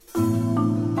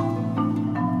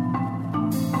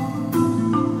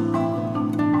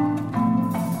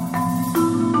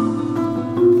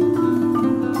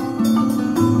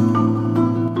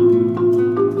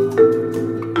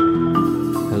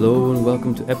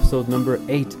to episode number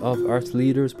 8 of Arts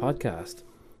Leaders podcast.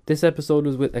 This episode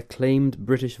was with acclaimed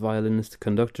British violinist,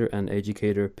 conductor and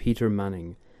educator Peter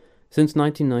Manning. Since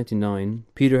 1999,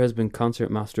 Peter has been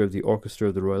concertmaster of the orchestra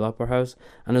of the Royal Opera House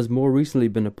and has more recently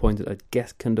been appointed as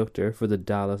guest conductor for the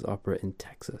Dallas Opera in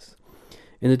Texas.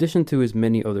 In addition to his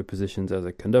many other positions as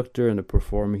a conductor and a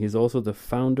performer, he is also the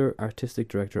founder, artistic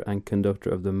director and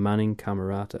conductor of the Manning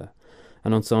Camerata,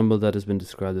 an ensemble that has been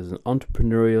described as an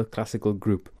entrepreneurial classical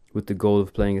group with the goal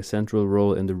of playing a central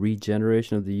role in the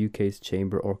regeneration of the UK's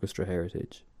chamber orchestra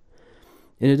heritage.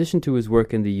 In addition to his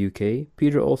work in the UK,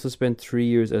 Peter also spent 3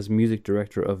 years as music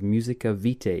director of Musica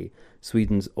Vitae,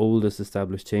 Sweden's oldest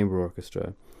established chamber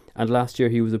orchestra, and last year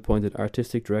he was appointed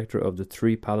artistic director of the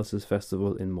Three Palaces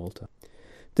Festival in Malta.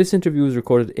 This interview was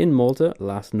recorded in Malta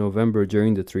last November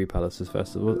during the Three Palaces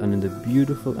Festival and in the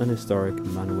beautiful and historic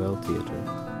Manuel Theatre.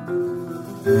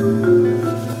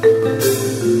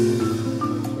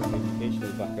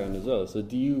 Background as well. So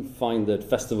do you find that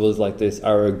festivals like this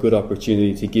are a good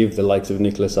opportunity to give the likes of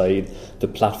Nicola Said the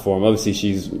platform? Obviously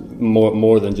she's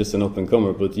more than just an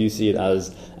up-and-comer, but do you see it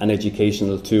as an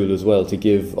educational tool as well to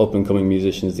give up-and-coming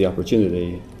musicians the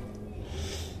opportunity?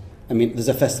 I mean, there's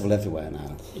a festival everywhere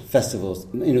now. Festivals,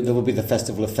 there will be the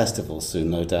Festival of Festivals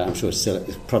soon, no doubt. I'm sure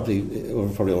it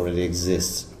probably already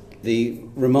exists. The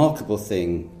remarkable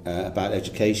thing about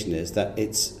education is that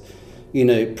it's,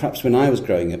 perhaps when I was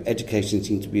growing up, education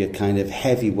seemed to be a kind of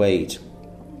heavyweight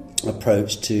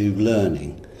approach to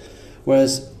learning,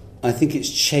 whereas I think it's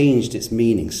changed its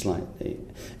meaning slightly,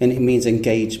 and it means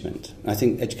engagement. I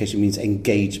think education means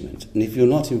engagement, and if you're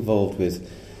not involved with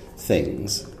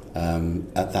things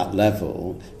at that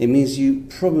level, it means you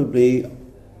probably,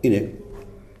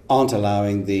 aren't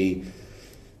allowing the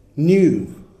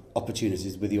new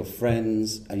opportunities with your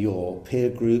friends and your peer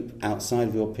group, outside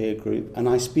of your peer group. And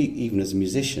I speak even as a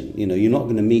musician. You're not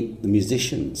going to meet the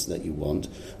musicians that you want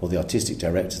or the artistic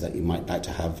directors that you might like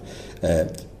to have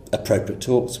appropriate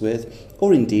talks with,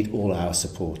 or indeed all our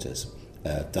supporters,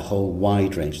 the whole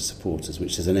wide range of supporters,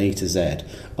 which is an A to Z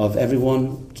of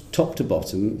everyone top to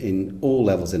bottom in all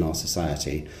levels in our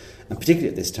society. And particularly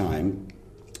at this time,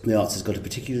 the arts has got a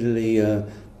particularly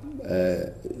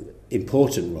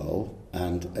important role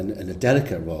and a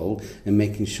delicate role in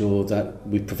making sure that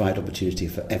we provide opportunity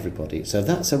for everybody. So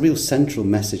that's a real central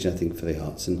message, I think, for the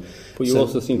arts. But you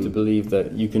also seem to believe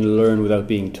that you can learn without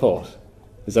being taught.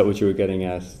 Is that what you were getting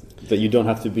at? That you don't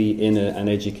have to be in an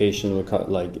educational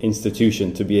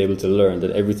institution to be able to learn,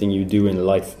 that everything you do in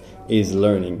life is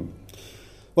learning?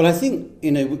 Well, I think,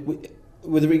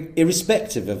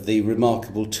 irrespective of the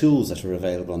remarkable tools that are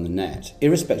available on the net,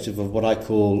 irrespective of what I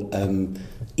call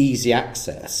easy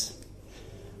access,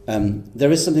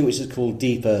 there is something which is called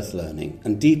deep earth learning.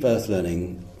 And deep earth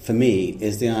learning, for me,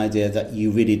 is the idea that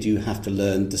you really do have to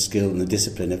learn the skill and the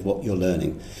discipline of what you're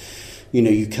learning.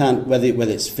 You can't, whether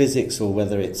it's physics or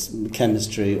whether it's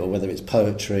chemistry or whether it's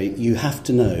poetry, you have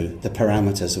to know the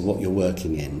parameters of what you're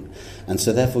working in. And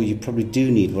so therefore you probably do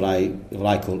need what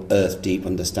I call earth deep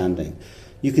understanding.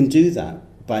 You can do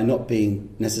that by not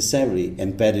being necessarily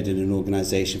embedded in an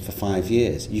organisation for 5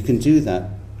 years. You can do that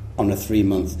on a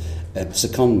 3-month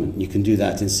secondment. You can do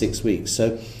that in 6 weeks.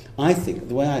 So I think,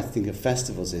 the way I think of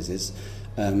festivals is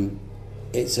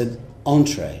it's an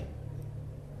entree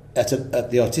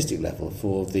at the artistic level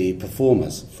for the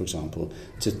performers, for example,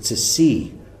 to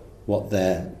see what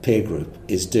their peer group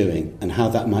is doing and how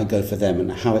that might go for them and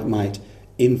how it might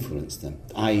influence them.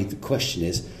 The question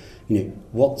is,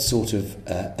 what sort of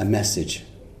a message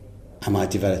am I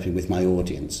developing with my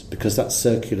audience? Because that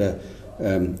circular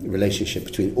relationship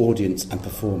between audience and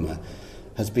performer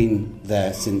has been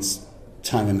there since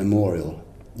time immemorial.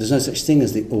 There's no such thing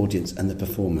as the audience and the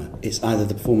performer. It's either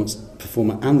the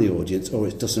performer and the audience, or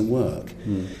it doesn't work.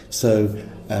 So,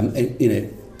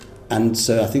 and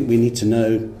so I think we need to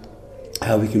know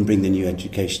how we can bring the new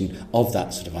education of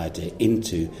that sort of idea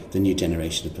into the new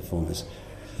generation of performers.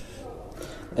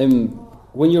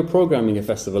 When you're programming a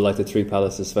festival like the Three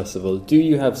Palaces Festival, do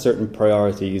you have certain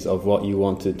priorities of what you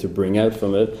wanted to bring out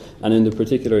from it? And in the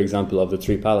particular example of the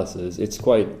Three Palaces, it's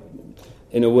quite,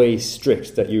 in a way,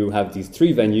 strict that you have these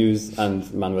 3 venues, and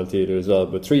Manuel Theatre as well,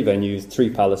 but 3 venues,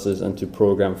 3 palaces, and to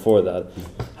program for that.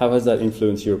 How has that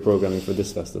influenced your programming for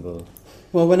this festival?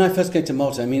 Well, when I first came to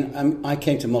Malta, I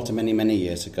came to Malta many, many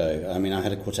years ago. I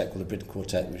had a quartet called the Britain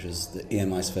Quartet, which was the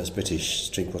EMI's first British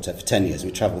string quartet for 10 years.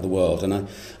 We travelled the world, and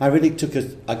I really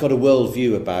I got a world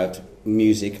view about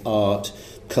music, art,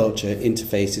 culture,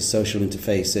 interfaces, social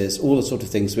interfaces, all the sort of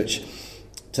things which,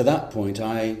 to that point,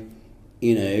 I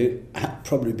had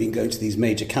probably been going to these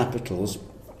major capitals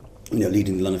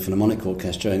leading the London Philharmonic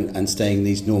Orchestra and staying in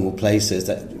these normal places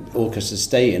that orchestras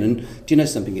stay in. And do you know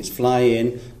something? It's fly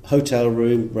in, hotel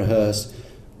room, rehearse,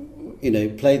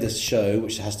 play this show,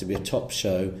 which has to be a top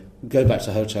show, go back to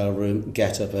the hotel room,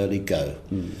 get up early, go.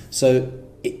 So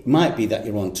it might be that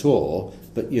you're on tour,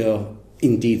 but you're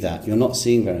not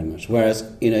seeing very much. Whereas,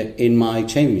 in my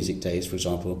chamber music days, for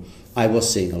example, I was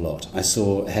seeing a lot. I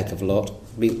saw a heck of a lot,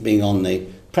 being on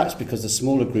perhaps because the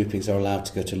smaller groupings are allowed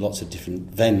to go to lots of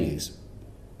different venues.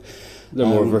 They're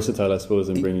more versatile, I suppose,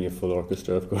 than bringing a full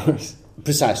orchestra, of course.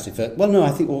 Precisely.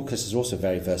 I think orchestras are also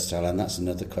very versatile, and that's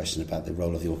another question about the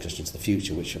role of the orchestra into the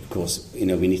future, which, of course, we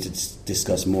need to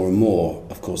discuss more and more,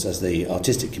 of course, as the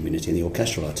artistic community and the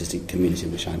orchestral artistic community,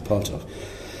 which I'm part of.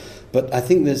 But I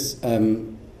think there's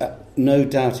no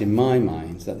doubt in my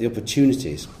mind that the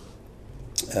opportunities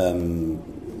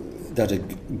that are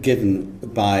given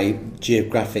by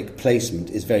geographic placement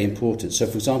is very important. So,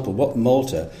 for example, what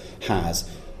Malta has,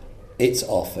 its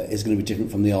offer is going to be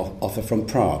different from the offer from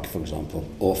Prague, for example,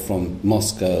 or from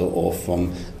Moscow, or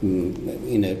from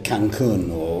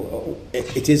Cancun, or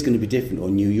it is going to be different, or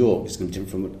New York. It's going to be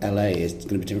different from LA. It's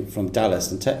going to be different from Dallas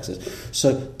and Texas.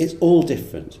 So it's all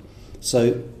different.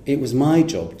 So it was my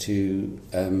job to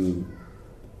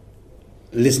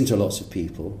listen to lots of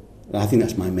people. I think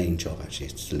that's my main job, actually,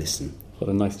 is to listen. What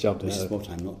a nice job to have. Which is what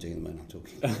I'm not doing when I'm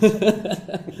talking.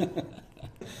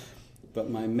 But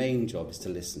my main job is to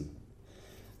listen.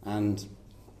 And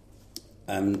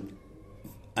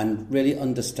really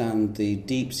understand the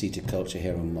deep-seated culture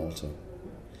here on Malta.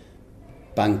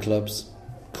 Band clubs,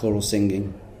 choral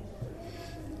singing,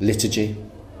 liturgy,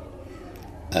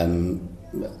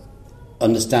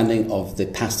 understanding of the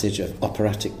passage of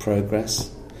operatic progress,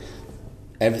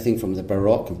 everything from the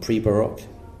Baroque and pre-Baroque.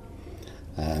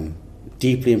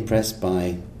 Deeply impressed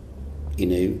by,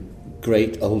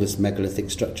 great oldest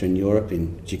megalithic structure in Europe,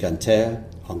 in Gigantea,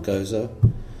 on Gozo.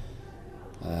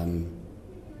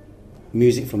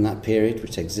 Music from that period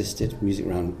which existed, music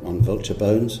around on vulture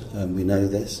bones, we know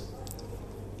this.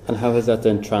 And how has that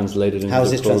then translated into How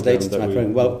has it translated to my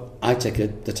program? Well, I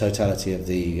take the totality of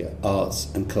the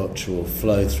arts and cultural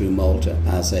flow through Malta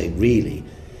as a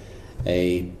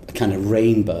kind of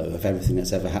rainbow of everything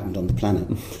that's ever happened on the planet.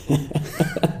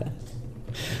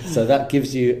 So that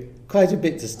gives you quite a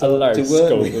bit to start a large to work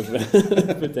scope with.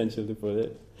 of potential to put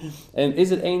it. And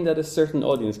is it aimed at a certain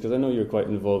audience? Because I know you're quite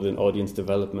involved in audience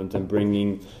development and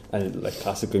bringing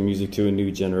classical music to a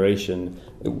new generation.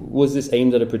 Was this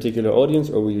aimed at a particular audience,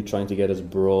 or were you trying to get as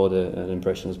broad an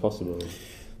impression as possible?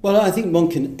 Well, I think one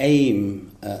can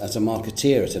aim as a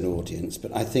marketeer at an audience,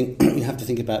 but I think you have to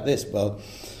think about this. Well,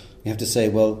 you have to say,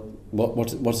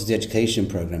 what is the education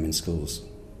programme in schools?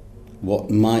 What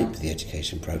might be the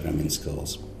education programme in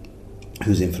schools?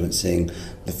 Who's influencing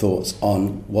the thoughts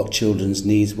on what children's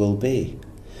needs will be?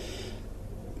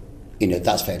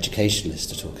 That's for educationalists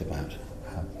to talk about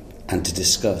and to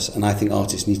discuss. And I think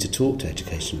artists need to talk to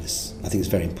educationalists. I think it's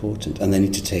very important. And they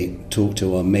need to talk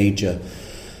to our major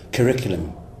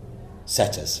curriculum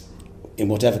setters in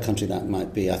whatever country that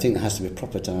might be. I think there has to be a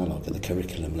proper dialogue at the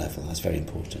curriculum level. That's very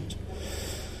important.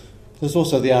 There's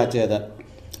also the idea that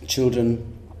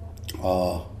children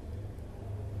are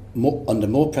under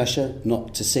more pressure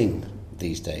not to sing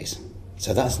these days.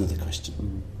 So that's another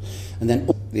question. And then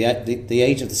the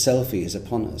age of the selfie is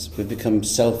upon us. We've become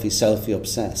selfie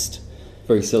obsessed.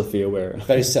 Very selfie aware.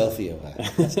 Very selfie aware.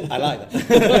 I like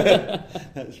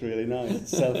that. That's really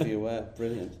nice. Selfie aware,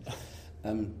 brilliant.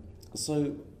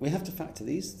 So we have to factor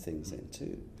these things in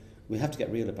too. We have to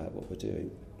get real about what we're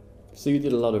doing. So you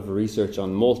did a lot of research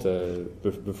on Malta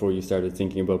before you started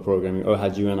thinking about programming, or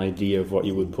had you an idea of what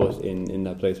you would put in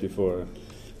that place before?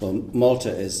 Well,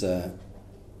 Malta is a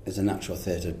natural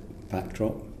theatre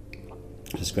backdrop.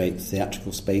 It has great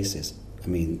theatrical spaces. I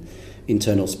mean,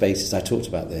 internal spaces. I talked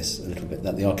about this a little bit,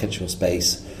 that the architectural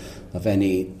space of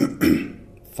any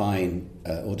fine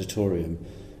auditorium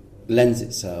lends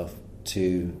itself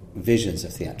to visions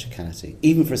of theatricality,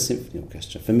 even for a symphony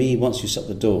orchestra. For me, once you shut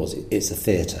the doors, it's a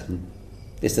theatre.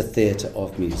 It's a theatre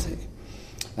of music.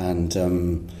 And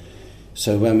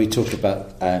so when we talk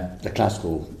about the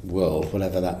classical world,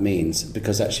 whatever that means,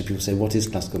 because actually people say, what is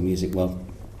classical music? Well,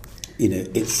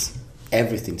 it's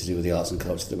everything to do with the arts and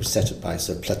culture that was set up by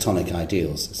sort of Platonic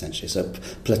ideals, essentially. So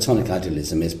Platonic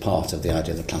idealism is part of the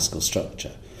idea of the classical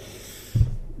structure.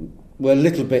 We're a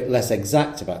little bit less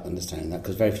exact about understanding that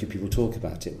because very few people talk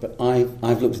about it, but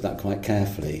I've looked at that quite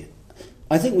carefully.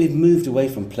 I think we've moved away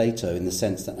from Plato in the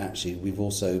sense that actually we've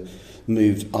also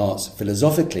moved arts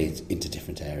philosophically into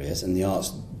different areas, and the arts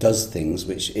does things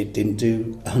which it didn't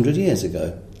do 100 years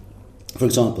ago. For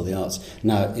example, the arts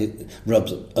now it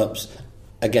rubs up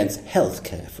against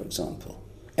healthcare, for example.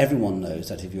 Everyone knows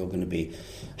that if you're going to be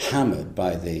hammered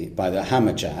by the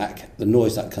hammer jack, the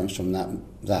noise that comes from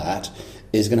that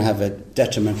is going to have a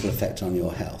detrimental effect on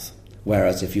your health.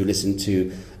 Whereas if you listen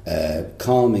to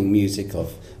calming music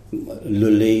of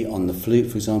Lully on the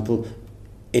flute, for example,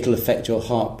 it'll affect your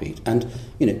heartbeat. And,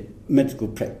 medical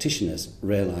practitioners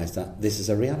realise that this is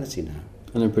a reality now.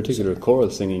 And in particular, choral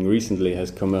singing recently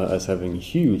has come out as having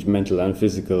huge mental and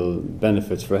physical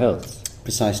benefits for health.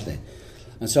 Precisely.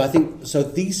 And so I think,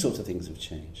 these sorts of things have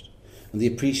changed. And the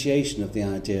appreciation of the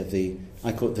idea of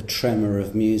I call it the tremor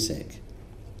of music,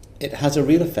 it has a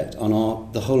real effect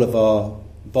on the whole of our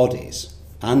bodies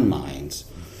and minds.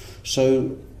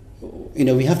 So,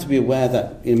 we have to be aware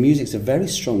that music's a very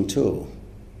strong tool,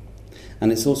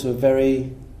 and it's also a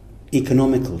very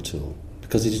economical tool,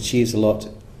 because it achieves a lot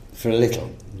for a little,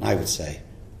 I would say.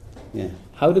 Yeah.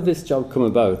 How did this job come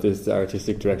about as the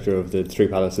artistic director of the Three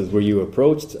Palaces? Were you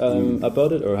approached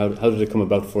about it, or how did it come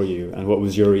about for you, and what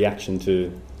was your reaction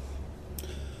to?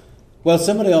 Well,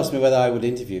 somebody asked me whether I would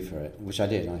interview for it, which I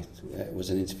did. It was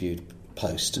an interviewed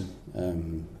post,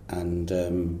 and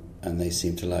they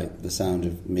seemed to like the sound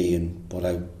of me and what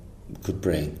I could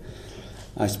bring.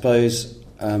 I suppose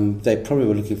they probably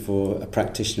were looking for a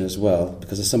practitioner as well,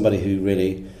 because as somebody who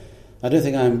really, I don't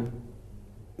think I'm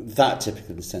that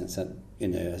typical in the sense that,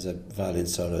 as a violin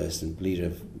soloist and leader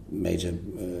of major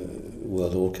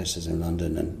world orchestras in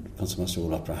London and Conservatoire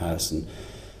Royal Opera House, and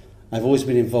I've always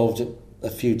been involved at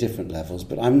a few different levels,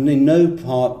 but I'm in no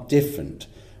part different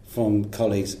from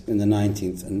colleagues in the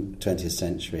 19th and 20th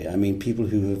century. I mean, people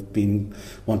who have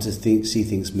want to see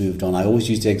things moved on. I always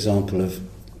use the example of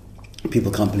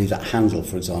people can't believe that Handel,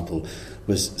 for example,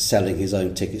 was selling his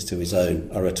own tickets to his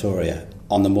own oratoria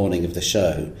on the morning of the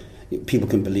show. People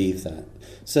can believe that.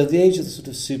 So the age of the sort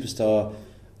of superstar,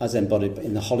 as embodied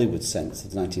in the Hollywood sense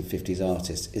of the 1950s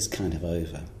artist, is kind of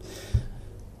over.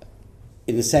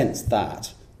 In the sense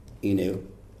that,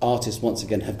 artists once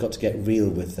again have got to get real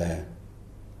with the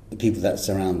people that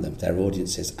surround them, their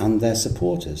audiences and their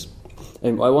supporters. I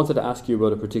wanted to ask you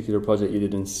about a particular project you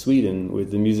did in Sweden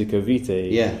with the Musica Vitae.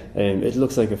 Yeah. It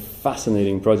looks like a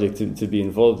fascinating project to be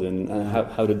involved in.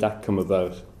 How did that come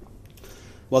about?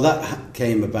 Well, that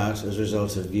came about as a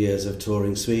result of years of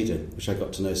touring Sweden, which I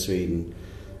got to know Sweden.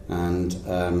 And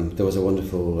there was a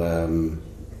wonderful,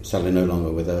 sadly no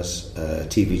longer with us,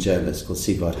 TV journalist called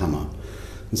Sigvard Hammar.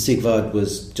 And Sigvard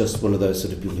was just one of those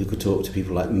sort of people who could talk to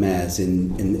people like mayors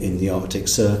in the Arctic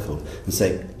Circle and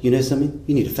say, you know something,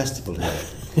 you need a festival here.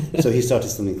 So he started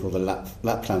something called the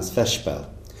Laplands Festspel,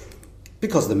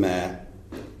 because the mayor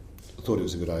thought it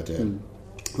was a good idea.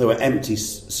 There were empty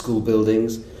school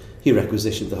buildings. He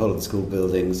requisitioned the whole of the school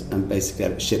buildings and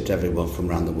basically shipped everyone from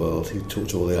around the world. He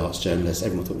talked to all the arts journalists.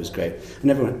 Everyone thought it was great, and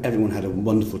everyone had a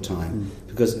wonderful time.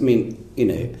 Because you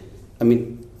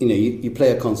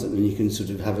play a concert and you can sort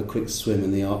of have a quick swim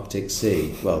in the Arctic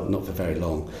Sea. Well, not for very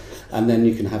long, and then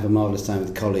you can have a marvellous time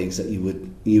with colleagues that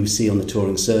you see on the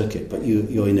touring circuit. But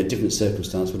you're in a different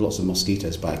circumstance with lots of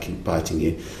mosquitoes biting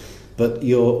you. But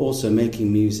you're also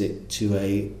making music to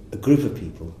a group of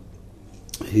people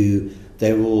who.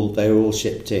 They were all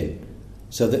shipped in.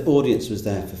 So the audience was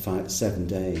there for 5-7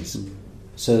 days.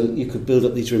 So you could build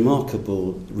up these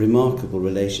remarkable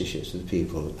relationships with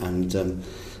people, and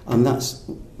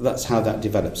that's how that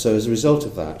developed. So as a result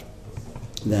of that,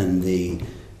 then the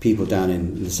people down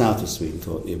in the south of Sweden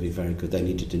thought it would be very good. They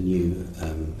needed a new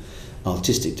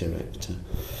artistic director.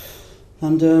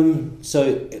 And so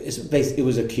it is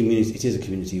a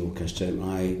community orchestra.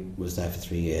 I was there for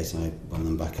 3 years. I won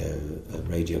them back a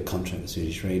radio contract with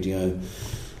Swedish Radio,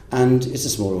 and it's a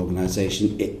small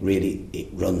organisation. It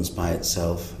runs by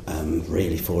itself,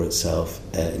 really for itself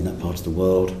in that part of the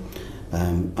world.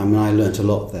 I learnt a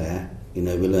lot there. We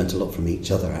learnt a lot from each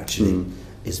other. Actually,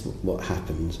 is what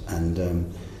happened,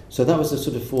 and so that was a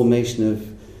sort of formation of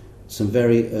some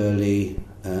very early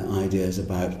ideas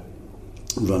about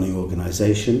running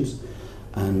organisations,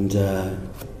 and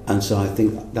so I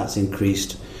think that's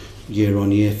increased year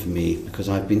on year for me, because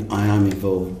I am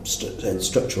involved at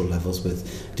structural levels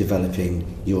with developing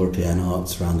European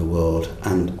arts around the world,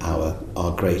 and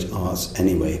our great arts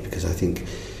anyway, because I think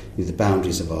the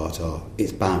boundaries of art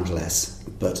it's boundless,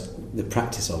 but the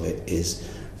practice of it is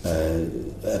a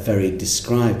very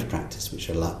described practice, which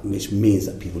means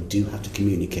that people do have to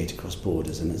communicate across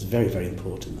borders, and it's very, very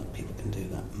important that people can do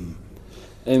that.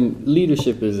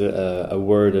 Leadership is a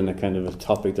word and a kind of a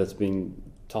topic that's been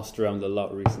tossed around a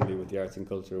lot recently with the arts and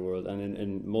culture world, and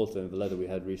in Malta and Valletta we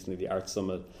had recently the Arts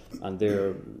Summit, and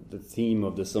the theme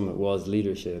of the summit was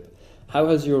leadership. How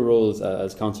has your roles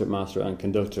as concertmaster and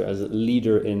conductor, as a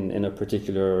leader in a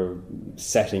particular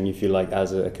setting, if you like,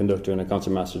 as a conductor and a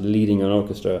concertmaster leading an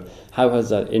orchestra, how has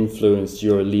that influenced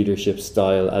your leadership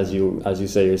style? As you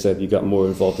say yourself, you got more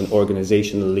involved in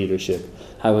organisational leadership.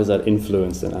 How has that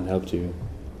influenced and helped you?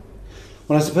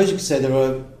 Well, I suppose you could say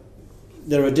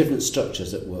there are different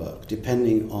structures at work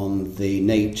depending on the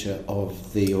nature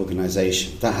of the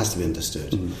organisation. That has to be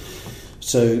understood. Mm-hmm.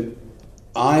 So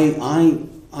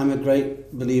I'm a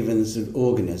great believer in the sort of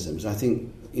organisms. I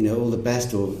think, all the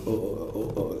best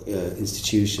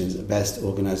institutions, the best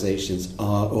organisations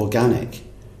are organic.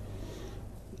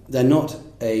 They're not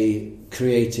a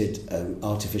created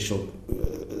artificial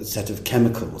set of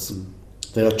chemicals.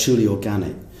 They are truly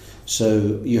organic.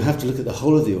 So you have to look at the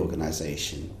whole of the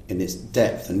organisation in its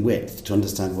depth and width to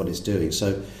understand what it's doing.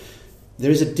 So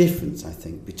there is a difference, I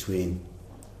think, between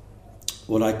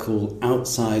what I call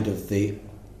outside of the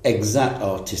exact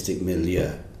artistic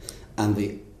milieu and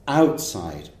the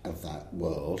outside of that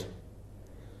world,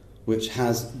 which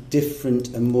has different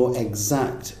and more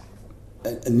exact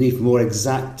and even more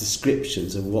exact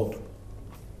descriptions of what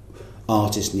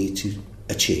artists need to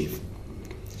achieve.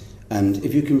 And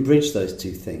if you can bridge those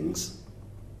two things,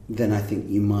 then I think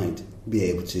you might be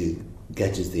able to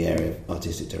get into the area of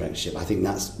artistic directorship. I think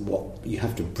that's what you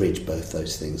have to bridge, both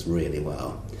those things really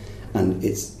well. And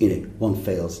it's, one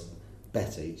fails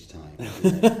better each time.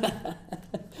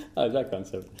 I like that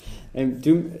concept.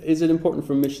 Is it important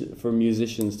for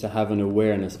musicians to have an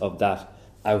awareness of that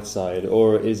outside,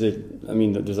 or is it?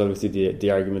 There's obviously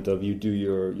the argument of you do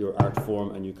your art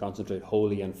form and you concentrate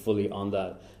wholly and fully on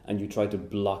that, and you try to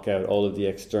block out all of the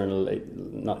external,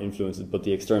 not influences, but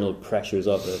the external pressures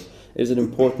of it. Is it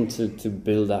important to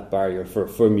build that barrier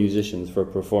for musicians, for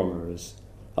performers?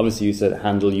 Obviously, you said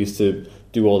Handel used to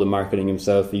do all the marketing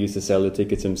himself. He used to sell the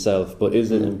tickets himself. But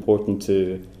is it important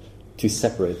to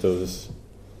separate those?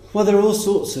 Well, there are all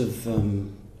sorts of.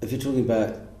 If you're talking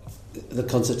about the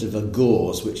concept of a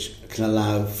gauze, which can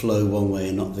allow flow one way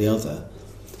and not the other,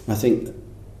 I think.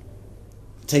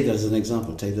 Take that as an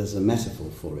example. Take that as a metaphor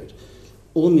for it.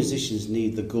 All musicians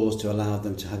need the gauze to allow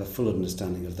them to have a full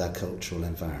understanding of their cultural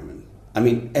environment.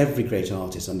 Every great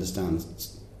artist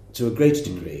understands, to a greater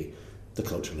degree, the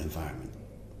cultural environment.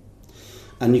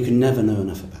 And you can never know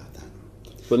enough about that.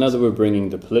 But now that we're bringing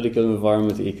the political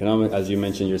environment, the economic, as you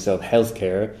mentioned yourself,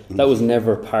 healthcare, that was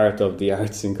never part of the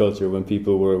arts and culture when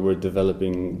people were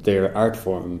developing their art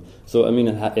form. So,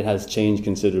 it has changed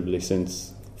considerably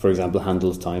since, for example,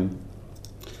 Handel's time.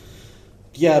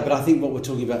 Yeah, but I think what we're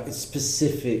talking about is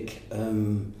specific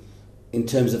in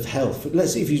terms of health.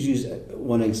 Let's see if you use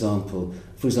one example.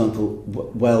 For example,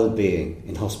 well-being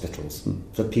in hospitals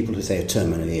for people who say are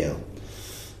terminally ill.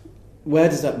 Where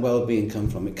does that well-being come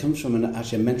from? It comes from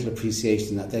a mental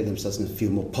appreciation that they themselves can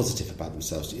feel more positive about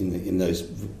themselves in those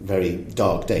very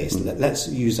dark days. Let's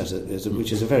use that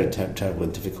which is a very terrible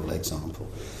and difficult example.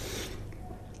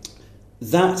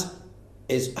 That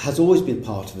has always been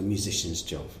part of a musician's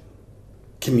job.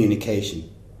 Communication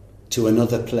to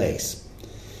another place.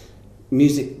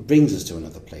 Music brings us to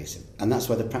another place, and that's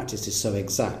why the practice is so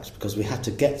exact, because we have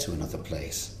to get to another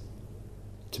place.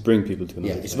 To bring people to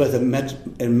another place. It's both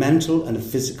a mental and a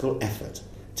physical effort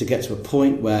to get to a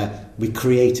point where we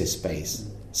create a space,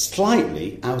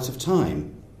 slightly out of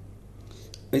time.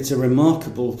 It's a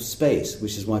remarkable space,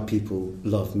 which is why people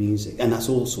love music, and that's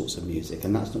all sorts of music,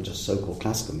 and that's not just so-called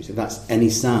classical music, that's any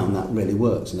sound that really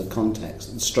works in the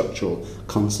context, the structural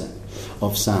concept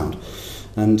of sound.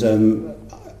 And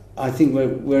I think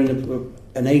we're in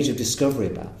an age of discovery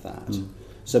about that.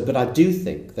 So, but I do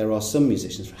think there are some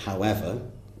musicians, however,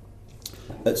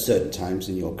 at certain times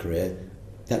in your career,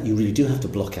 that you really do have to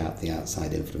block out the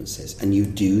outside influences, and you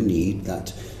do need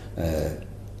that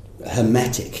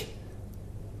hermetic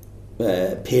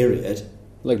period.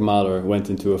 Like Mahler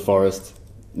went into a forest,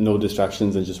 no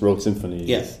distractions, and just wrote symphonies.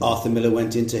 Yes, Arthur Miller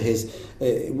went into his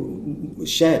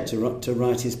shed to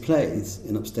write his plays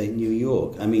in upstate New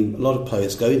York. A lot of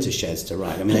poets go into sheds to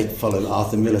write. They follow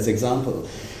Arthur Miller's example.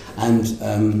 And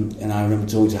I remember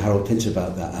talking to Harold Pinter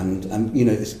about that, and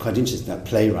it's quite interesting that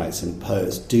playwrights and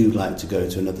poets do like to go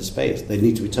to another space. They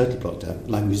need to be totally blocked out,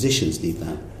 like musicians need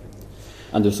that.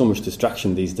 And there's so much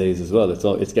distraction these days as well.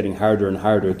 It's getting harder and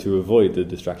harder to avoid the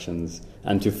distractions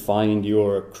and to find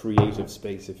your creative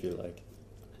space, if you like.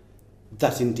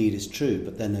 That indeed is true,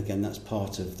 but then again, that's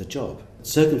part of the job.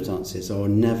 Circumstances are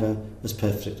never as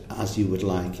perfect as you would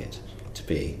like it to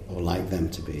be, or like them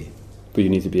to be. But you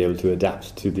need to be able to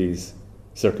adapt to these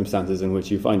circumstances in which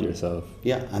you find yourself.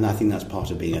 Yeah, and I think that's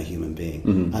part of being a human being.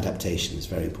 Mm-hmm. Adaptation is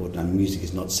very important, and music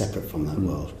is not separate from that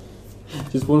world.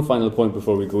 Just one final point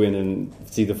before we go in and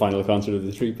see the final concert of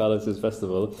the Three Palaces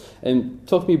Festival.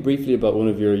 Talk to me briefly about one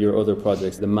of your other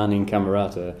projects, the Manning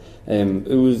Camerata.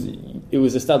 It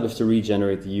was established to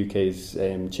regenerate the UK's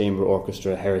chamber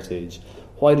orchestra heritage.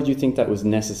 Why did you think that was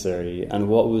necessary, and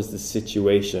what was the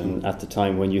situation at the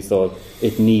time when you thought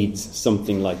it needs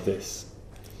something like this?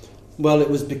 Well, it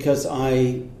was because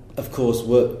I, of course,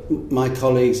 my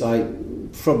colleagues, I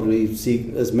probably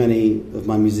see as many of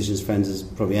my musicians' friends as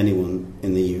probably anyone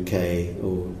in the UK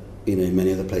or, in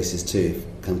many other places too,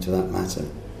 come to that matter.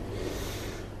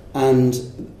 And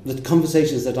the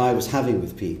conversations that I was having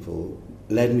with people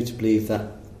led me to believe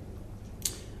that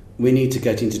we need to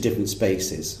get into different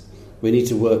spaces. We need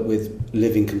to work with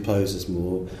living composers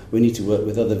more. We need to work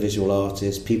with other visual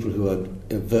artists, people who are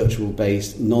virtual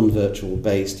based, non-virtual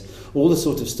based, all the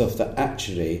sort of stuff that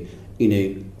actually,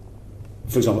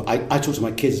 for example, I talk to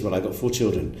my kids as well. I've got 4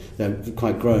 children. They're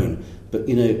quite grown. But,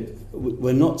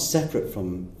 we're not separate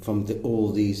from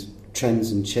all these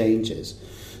trends and changes.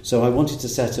 So I wanted to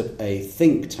set up a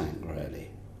think tank, really,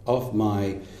 of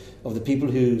the people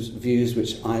whose views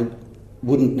which I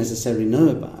wouldn't necessarily know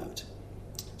about.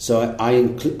 So I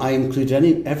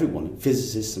included everyone,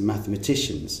 physicists and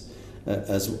mathematicians,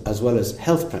 as well as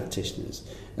health practitioners,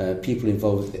 people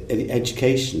involved in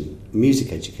education,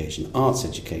 music education, arts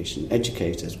education,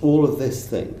 educators, all of this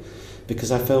thing,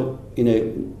 because I felt,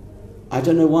 I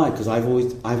don't know why, because I've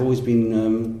always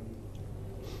been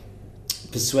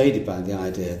persuaded by the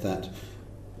idea that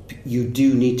you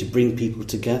do need to bring people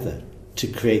together to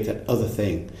create that other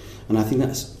thing, and I think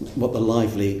that's what the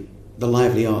lively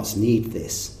arts need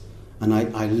this. And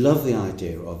I love the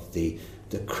idea of the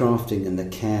crafting and the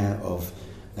care of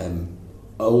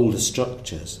older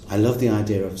structures. I love the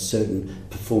idea of certain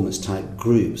performance-type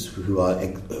groups who are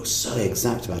so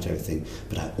exact about everything,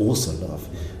 but I also love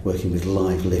working with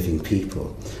live, living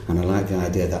people. And I like the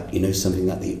idea that, something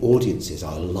that the audiences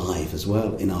are live as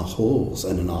well, in our halls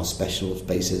and in our special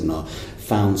spaces and our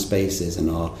found spaces and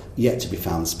our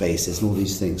yet-to-be-found spaces and all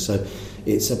these things. So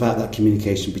it's about that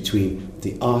communication between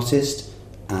the artist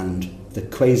and the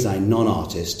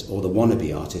quasi-non-artist or the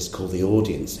wannabe artist called the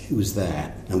audience, who's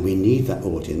there, and we need that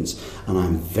audience, and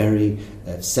I'm very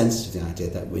sensitive to the idea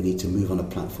that we need to move on a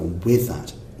platform with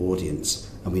that audience,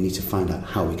 and we need to find out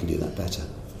how we can do that better.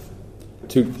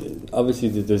 Obviously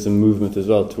there's a movement as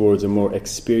well towards a more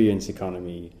experience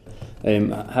economy.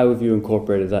 How have you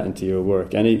incorporated that into your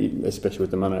work, and especially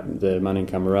with the Manning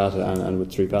Camerata and with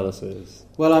Three Palaces?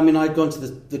 Well, I'd gone to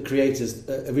the creators,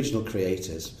 original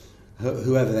creators,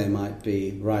 whoever they might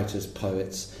be, writers,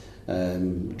 poets,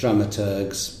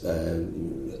 dramaturgs,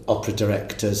 opera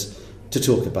directors, to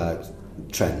talk about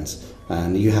trends.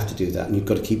 And you have to do that, and you've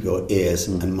got to keep your ears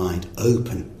and mind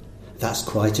open. That's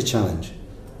quite a challenge.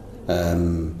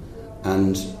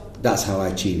 And that's how I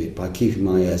achieve it, by keeping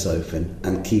my ears open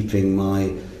and keeping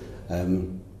my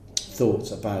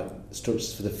thoughts about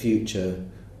structures for the future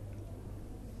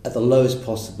at the lowest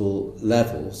possible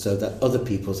level, so that other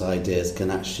people's ideas can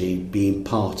actually be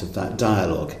part of that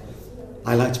dialogue.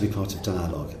 I like to be part of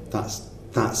dialogue. That's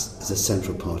a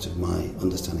central part of my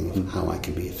understanding of how I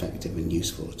can be effective and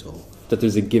useful at all. That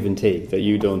there's a give and take, that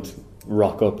you don't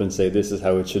rock up and say this is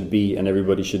how it should be and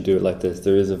everybody should do it like this.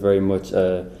 There is a very much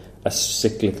a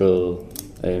cyclical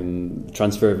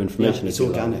transfer of information. Yeah, it's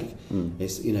organic.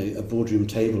 It's, a boardroom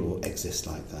table will exist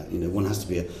like that. One has to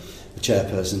be a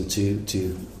chairperson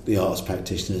to the arts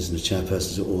practitioners and a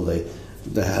chairperson to all the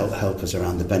helpers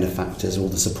around, the benefactors, all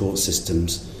the support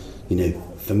systems.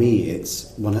 For me,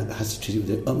 it's one that has to treat it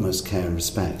with the utmost care and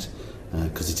respect,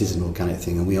 because it is an organic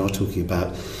thing, and we are talking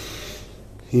about,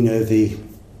 the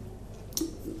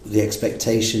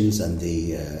expectations and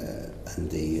the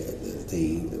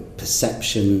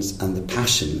perceptions and the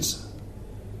passions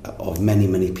of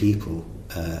many people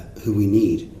who we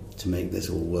need to make this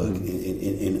all work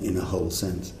in a whole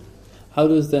sense. How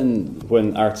does then,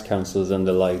 when arts councils and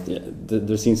the like,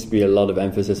 there seems to be a lot of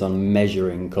emphasis on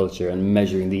measuring culture and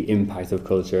measuring the impact of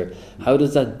culture, how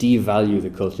does that devalue the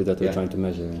culture that they're trying to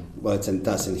measure? Well,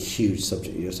 that's a huge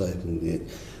subject you're opening.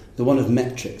 The one of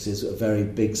metrics is a very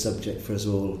big subject for us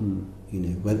all.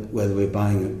 Whether we're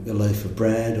buying a loaf of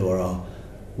bread or our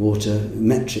water,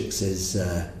 metrics is,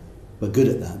 we're good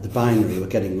at that. The binary, we're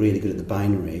getting really good at the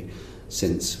binary,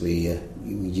 since we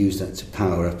use that to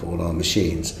power up all our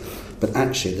machines. But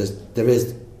actually, there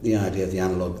is the idea of the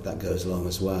analogue that goes along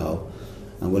as well.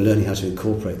 And we're learning how to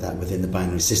incorporate that within the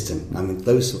binary system. I mean,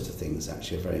 those sorts of things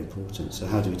actually are very important. So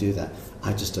how do we do that?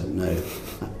 I just don't know.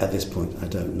 At this point, I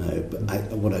don't know.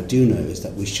 But what I do know is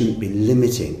that we shouldn't be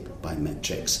limiting by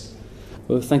metrics.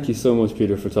 Well, thank you so much,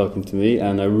 Peter, for talking to me,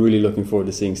 and I'm really looking forward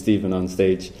to seeing Stephen on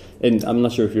stage. And I'm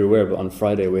not sure if you're aware, but on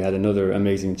Friday we had another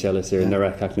amazing cellist here in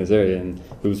Narek Hacknazarian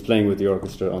who was playing with the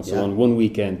orchestra. And so on one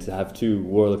weekend to have two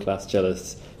world-class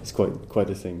cellists is quite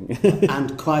a thing.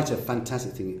 And quite a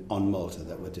fantastic thing on Malta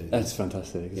that we're doing. That's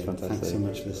fantastic. It's fantastic. Thanks so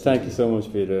much for this. Thank you so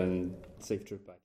much, Peter, and safe trip back.